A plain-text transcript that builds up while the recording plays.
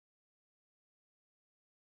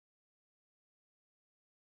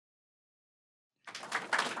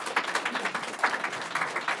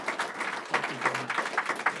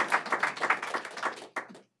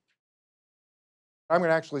I'm going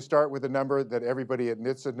to actually start with a number that everybody at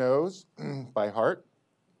NHTSA knows by heart.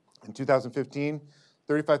 In 2015,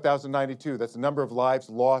 35,092. That's the number of lives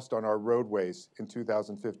lost on our roadways in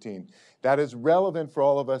 2015. That is relevant for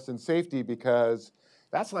all of us in safety because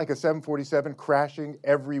that's like a 747 crashing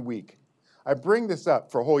every week. I bring this up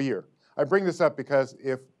for a whole year. I bring this up because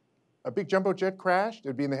if a big jumbo jet crashed,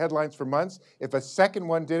 it'd be in the headlines for months. If a second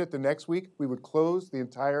one did it the next week, we would close the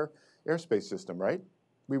entire airspace system, right?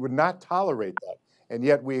 We would not tolerate that. And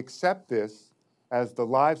yet we accept this as the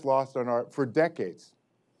lives lost for decades.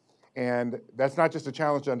 And that's not just a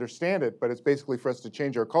challenge to understand it, but it's basically for us to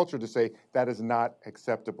change our culture to say that is not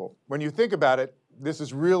acceptable. When you think about it, this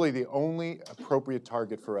is really the only appropriate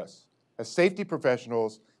target for us. As safety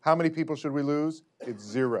professionals, how many people should we lose? It's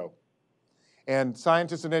 0. And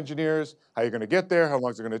scientists and engineers, how are you going to get there? How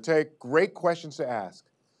long is it going to take? Great questions to ask.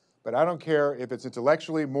 But I don't care if it's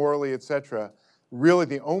intellectually, morally, etc. Really,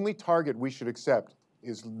 the only target we should accept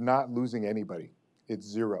is not losing anybody. It's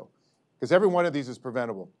 0. Because every one of these is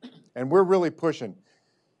preventable. And we're really pushing.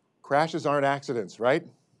 Crashes aren't accidents, right?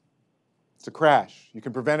 It's a crash. You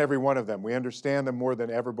can prevent every one of them. We understand them more than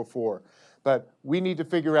ever before. But we need to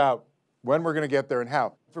figure out when we're going to get there and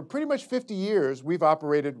how. For pretty much 50 years, we've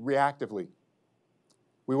operated reactively.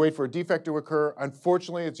 We wait for a defect to occur.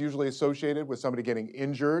 Unfortunately, it's usually associated with somebody getting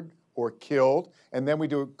injured or killed. And then we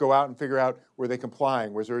go out and figure out, were they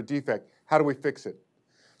complying? Was there a defect? How do we fix it?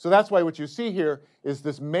 So that's why what you see here is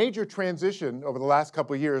this major transition over the last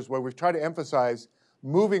couple of years where we've tried to emphasize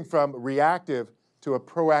moving from reactive to a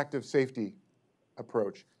proactive safety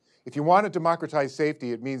approach. If you want to democratize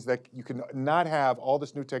safety, it means that you can not have all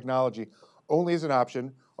this new technology only as an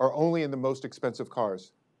option or only in the most expensive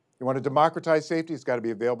cars. You want to democratize safety, it's got to be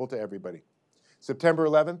available to everybody. September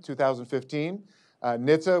 11th, 2015,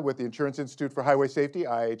 NHTSA with the Insurance Institute for Highway Safety,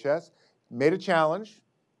 IHS, made a challenge.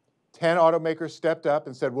 10 automakers stepped up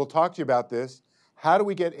and said, we'll talk to you about this. How do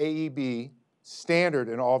we get AEB standard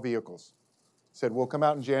in all vehicles? Said, we'll come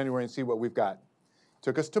out in January and see what we've got.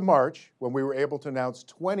 Took us to March when we were able to announce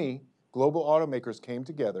 20 global automakers came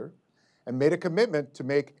together and made a commitment to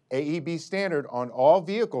make AEB standard on all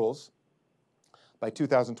vehicles by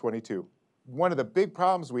 2022. One of the big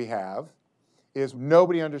problems we have is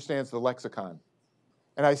nobody understands the lexicon.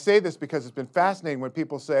 And I say this because it's been fascinating when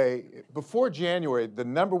people say, before January, the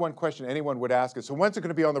 #1 question anyone would ask is, so when's it going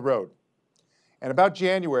to be on the road? And about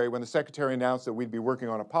January, when the Secretary announced that we'd be working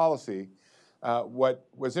on a policy, what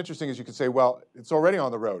was interesting is you could say, well, it's already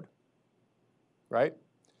on the road, right?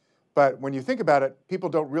 But when you think about it, people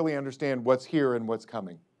don't really understand what's here and what's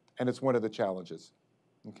coming. And it's one of the challenges.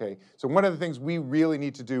 Okay, so one of the things we really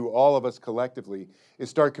need to do, all of us collectively, is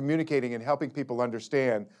start communicating and helping people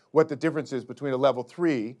understand what the difference is between a level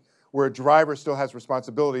 3, where a driver still has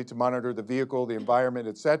responsibility to monitor the vehicle, the environment,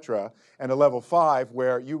 etc., and a level 5,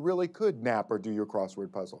 where you really could nap or do your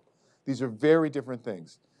crossword puzzle. These are very different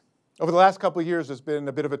things. Over the last couple of years, there's been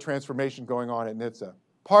a bit of a transformation going on at NHTSA.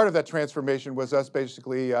 Part of that transformation was us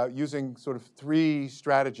basically using sort of 3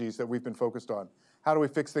 strategies that we've been focused on. How do we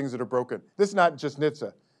fix things that are broken? This is not just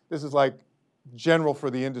NHTSA. This is like general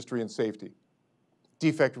for the industry and safety.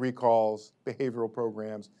 Defect recalls, behavioral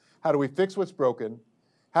programs. How do we fix what's broken?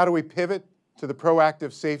 How do we pivot to the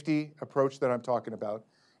proactive safety approach that I'm talking about?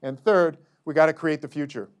 And third, we got to create the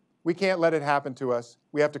future. We can't let it happen to us.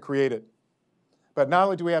 We have to create it. But not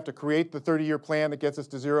only do we have to create the 30-year plan that gets us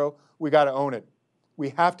to 0, we got to own it. We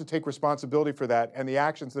have to take responsibility for that and the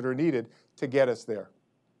actions that are needed to get us there.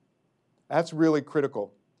 That's really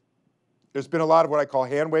critical. There's been a lot of what I call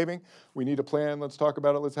hand-waving. We need a plan, let's talk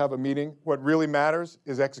about it, let's have a meeting. What really matters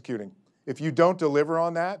is executing. If you don't deliver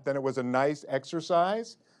on that, then it was a nice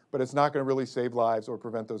exercise, but it's not going to really save lives or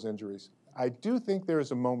prevent those injuries. I do think there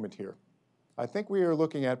is a moment here. I think we are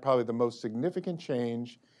looking at probably the most significant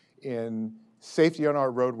change in safety on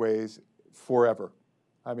our roadways forever.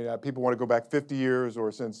 I mean, people want to go back 50 years or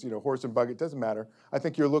since, horse and buggy, it doesn't matter. I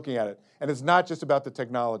think you're looking at it. And it's not just about the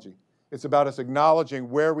technology. It's about us acknowledging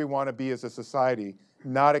where we want to be as a society,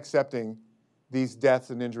 not accepting these deaths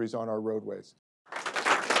and injuries on our roadways.